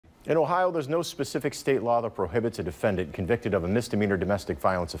In Ohio, there's no specific state law that prohibits a defendant convicted of a misdemeanor domestic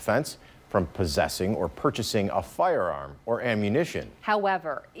violence offense from possessing or purchasing a firearm or ammunition.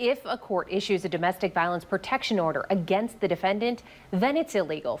 However, if a court issues a domestic violence protection order against the defendant, then it's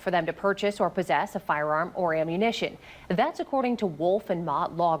illegal for them to purchase or possess a firearm or ammunition. That's according to Wolf and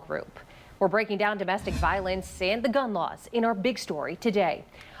Mott Law Group. We're breaking down domestic violence and the gun laws in our big story today.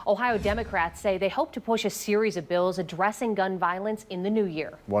 Ohio Democrats say they hope to push a series of bills addressing gun violence in the new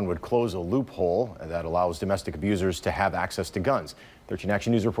year. One would close a loophole that allows domestic abusers to have access to guns. 13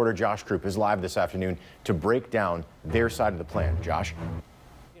 Action News reporter Josh Krupp is live this afternoon to break down their side of the plan. Josh?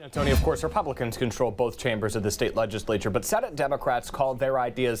 Tony, of course, Republicans control both chambers of the state legislature, but Senate Democrats call their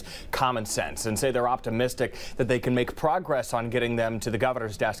ideas common sense and say they're optimistic that they can make progress on getting them to the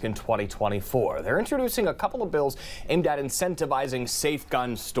governor's desk in 2024. They're introducing a couple of bills aimed at incentivizing safe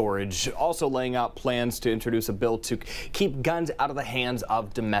gun storage, also laying out plans to introduce a bill to keep guns out of the hands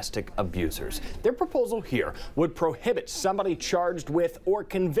of domestic abusers. Their proposal here would prohibit somebody charged with or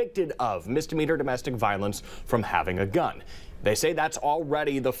convicted of misdemeanor domestic violence from having a gun. They say that's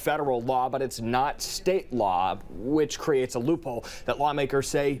already the federal law, but it's not state law, which creates a loophole that lawmakers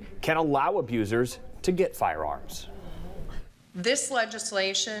say can allow abusers to get firearms. This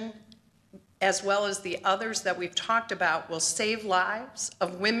legislation, as well as the others that we've talked about, will save lives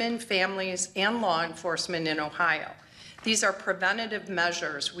of women, families, and law enforcement in Ohio. These are preventative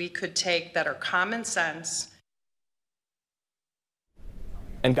measures we could take that are common sense.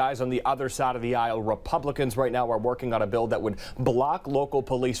 And guys, on the other side of the aisle, Republicans right now are working on a bill that would block local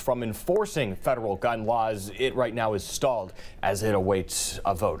police from enforcing federal gun laws. It right now is stalled as it awaits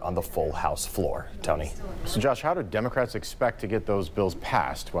a vote on the full House floor. Tony. So Josh, how do Democrats expect to get those bills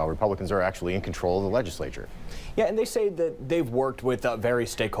passed while Republicans are actually in control of the legislature? Yeah, and they say that they've worked with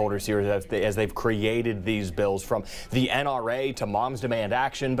various stakeholders here as they've created these bills, from the NRA to Moms Demand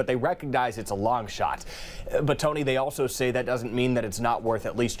Action, but they recognize it's a long shot. But Tony, they also say that doesn't mean that it's not worth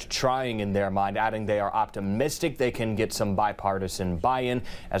at least trying in their mind, adding they are optimistic they can get some bipartisan buy-in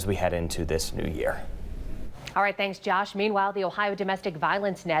as we head into this new year. All right, thanks, Josh. Meanwhile, the Ohio Domestic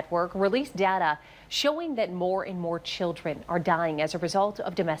Violence Network released data showing that more and more children are dying as a result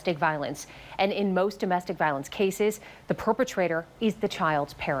of domestic violence. And in most domestic violence cases, the perpetrator is the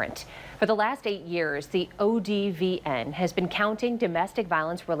child's parent. For the last 8 years, the ODVN has been counting domestic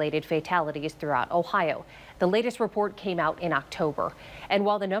violence-related fatalities throughout Ohio. The latest report came out in October. And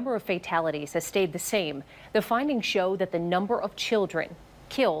while the number of fatalities has stayed the same, the findings show that the number of children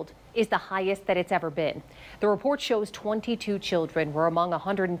killed is the highest that it's ever been. The report shows 22 children were among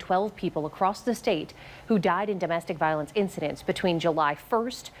 112 people across the state who died in domestic violence incidents between July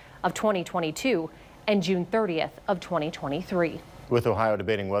 1st of 2022 and June 30th of 2023. With Ohio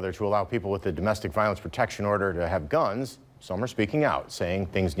debating whether to allow people with a domestic violence protection order to have guns, some are speaking out, saying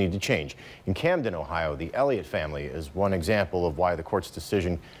things need to change. In Camden, Ohio, the Elliott family is one example of why the court's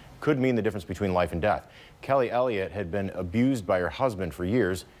decision could mean the difference between life and death. Kelly Elliott had been abused by her husband for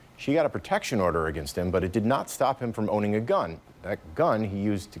years. She got a protection order against him, but it did not stop him from owning a gun. That gun he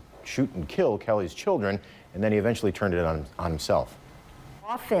used to shoot and kill Kelly's children, and then he eventually turned it on himself.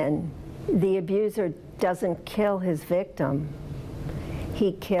 Often, the abuser doesn't kill his victim.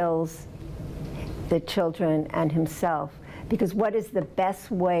 He kills the children and himself, because what is the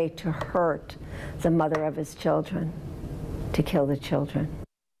best way to hurt the mother of his children? To kill the children.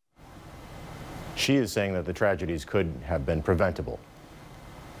 She is saying that the tragedies could have been preventable.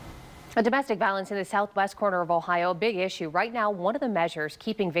 Domestic violence in the southwest corner of Ohio, a big issue. Right now, one of the measures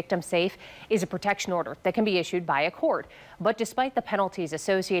keeping victims safe is a protection order that can be issued by a court. But despite the penalties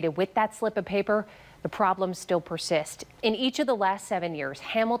associated with that slip of paper, the problems still persist. In each of the last 7 years,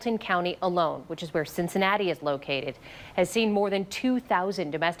 Hamilton County alone, which is where Cincinnati is located, has seen more than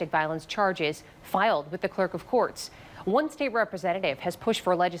 2,000 domestic violence charges filed with the clerk of courts. One state representative has pushed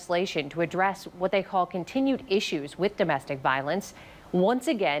for legislation to address what they call continued issues with domestic violence, once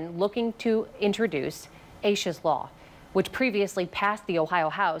again looking to introduce Aisha's Law, which previously passed the Ohio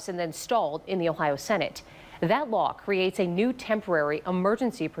House and then stalled in the Ohio Senate. That law creates a new temporary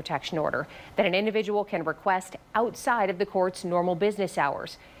emergency protection order that an individual can request outside of the court's normal business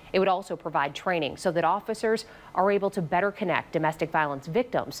hours. It would also provide training so that officers are able to better connect domestic violence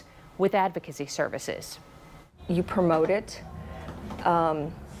victims with advocacy services. You promote it,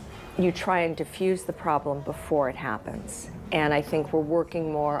 you try and diffuse the problem before it happens. And I think we're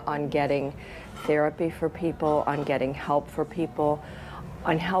working more on getting therapy for people, on getting help for people,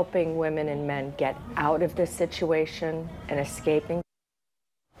 on helping women and men get out of this situation and escaping.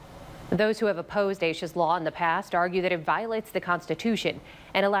 Those who have opposed Aisha's Law in the past argue that it violates the Constitution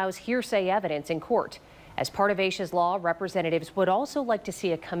and allows hearsay evidence in court. As part of Aisha's law, representatives would also like to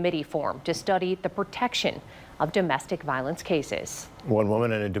see a committee formed to study the protection of domestic violence cases. One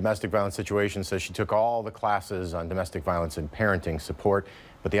woman in a domestic violence situation says she took all the classes on domestic violence and parenting support,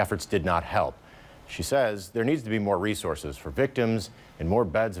 but the efforts did not help. She says there needs to be more resources for victims and more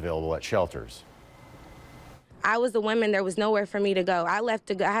beds available at shelters. I was a woman, there was nowhere for me to go. I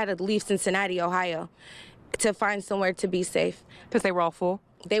had to leave Cincinnati, Ohio, to find somewhere to be safe. Because they were all full?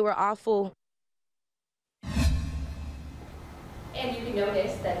 They were all full. And you can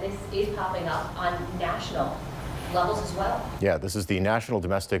notice that this is popping up on national levels as well. Yeah, this is the National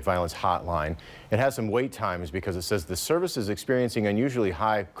Domestic Violence Hotline. It has some wait times because it says the service is experiencing unusually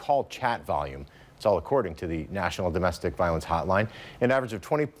high call chat volume. It's all according to the National Domestic Violence Hotline. An average of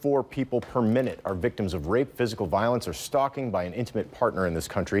 24 people per minute are victims of rape, physical violence, or stalking by an intimate partner in this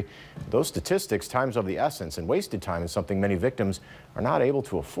country. Those statistics, time's of the essence, and wasted time is something many victims are not able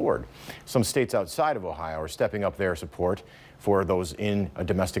to afford. Some states outside of Ohio are stepping up their support for those in a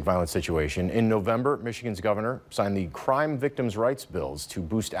domestic violence situation. In November, Michigan's governor signed the Crime Victims' Rights Bills to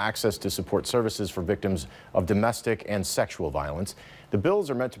boost access to support services for victims of domestic and sexual violence. The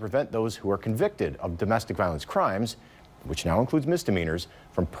bills are meant to prevent those who are convicted of domestic violence crimes, which now includes misdemeanors,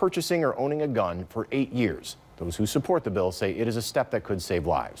 from purchasing or owning a gun for 8 years. Those who support the bill say it is a step that could save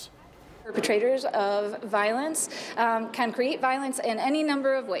lives. Perpetrators of violence can create violence in any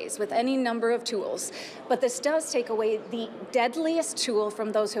number of ways with any number of tools. But this does take away the deadliest tool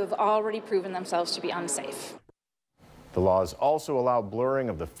from those who have already proven themselves to be unsafe. The laws also allow blurring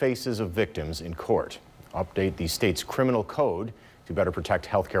of the faces of victims in court, update the state's criminal code to better protect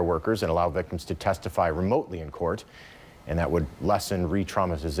healthcare workers and allow victims to testify remotely in court. And that would lessen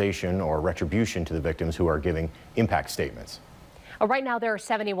re-traumatization or retribution to the victims who are giving impact statements. Right now, there are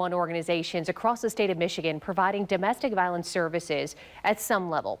 71 organizations across the state of Michigan providing domestic violence services at some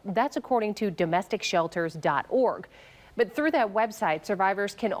level. That's according to domesticshelters.org. But through that website,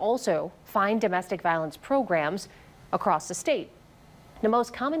 survivors can also find domestic violence programs across the state. The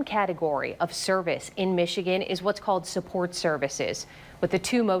most common category of service in Michigan is what's called support services, with the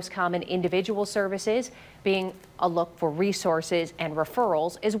two most common individual services being a look for resources and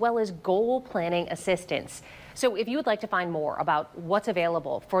referrals, as well as goal planning assistance. So if you would like to find more about what's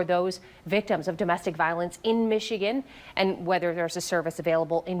available for those victims of domestic violence in Michigan and whether there's a service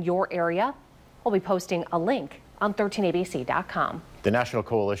available in your area, we'll be posting a link on 13abc.com. The National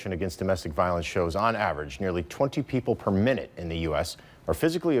Coalition Against Domestic Violence shows on average nearly 20 people per minute in the U.S. are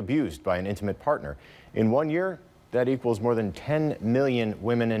physically abused by an intimate partner. In 1 year, that equals more than 10 million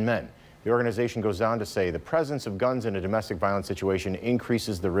women and men. The organization goes on to say the presence of guns in a domestic violence situation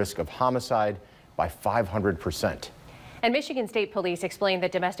increases the risk of homicide by 500%. And Michigan State Police explained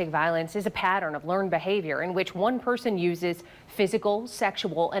that domestic violence is a pattern of learned behavior in which one person uses physical,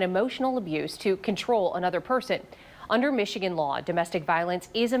 sexual, and emotional abuse to control another person. Under Michigan law, domestic violence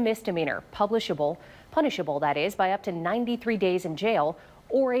is a misdemeanor, punishable that is, by up to 93 days in jail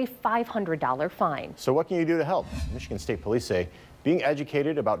or a $500 fine. So what can you do to help? Michigan State Police say being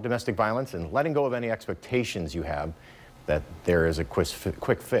educated about domestic violence and letting go of any expectations you have that there is a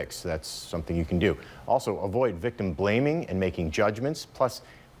quick fix. That's something you can do. Also, avoid victim blaming and making judgments. Plus,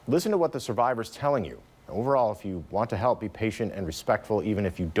 listen to what the survivor's telling you. Overall, if you want to help, be patient and respectful, even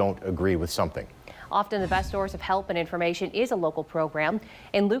if you don't agree with something. Often the best source of help and information is a local program.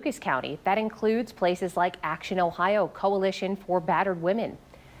 In Lucas County, that includes places like Action Ohio Coalition for Battered Women.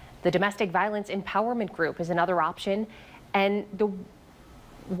 The Domestic Violence Empowerment Group is another option, and the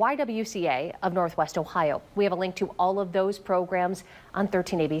YWCA of Northwest Ohio. We have a link to all of those programs on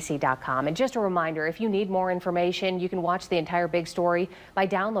 13abc.com. And just a reminder, if you need more information, you can watch the entire big story by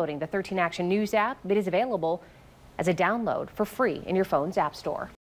downloading the 13 Action News app. It is available as a download for free in your phone's app store.